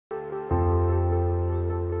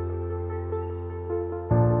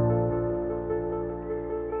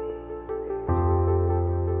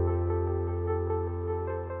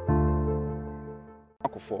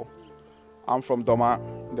Kuffuor. I'm from Doma,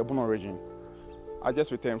 in the Bono region. I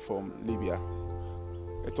just returned from Libya.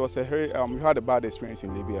 It was a very, we had a bad experience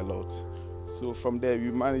in Libya a lot. So from there,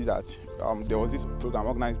 we managed that there was this program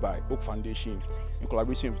organized by OAK Foundation in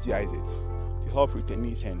collaboration with YIEP to help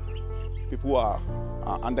returnees and people who are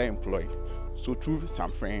underemployed. So through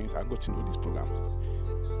some friends, I got to know this program.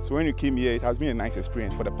 So when you came here, it has been a nice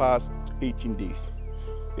experience for the past 18 days.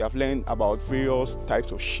 We have learned about various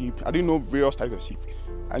types of sheep. I didn't know various types of sheep.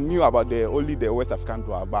 I knew about only the West African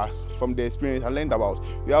dwarf, but from the experience, I learned about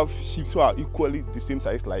we have sheep who are equally the same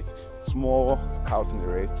size like small cows and the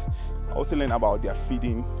rest. I also learned about their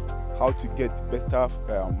feeding, how to get better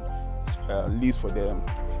leaves for them.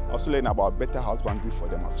 I also learned about better husbandry for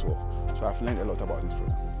them as well. So I've learned a lot about this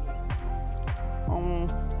program.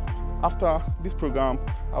 After this program,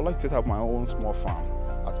 I'd like to set up my own small farm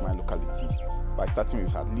at my locality by starting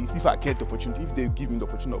with, at least, if I get the opportunity, if they give me the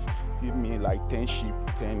opportunity of giving me like 10 sheep,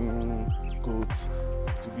 10 goats,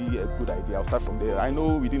 to be a good idea. I'll start from there. I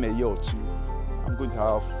know within a year or two, I'm going to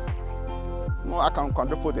have, I can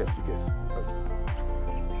quadruple their figures.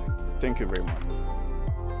 Thank you very much.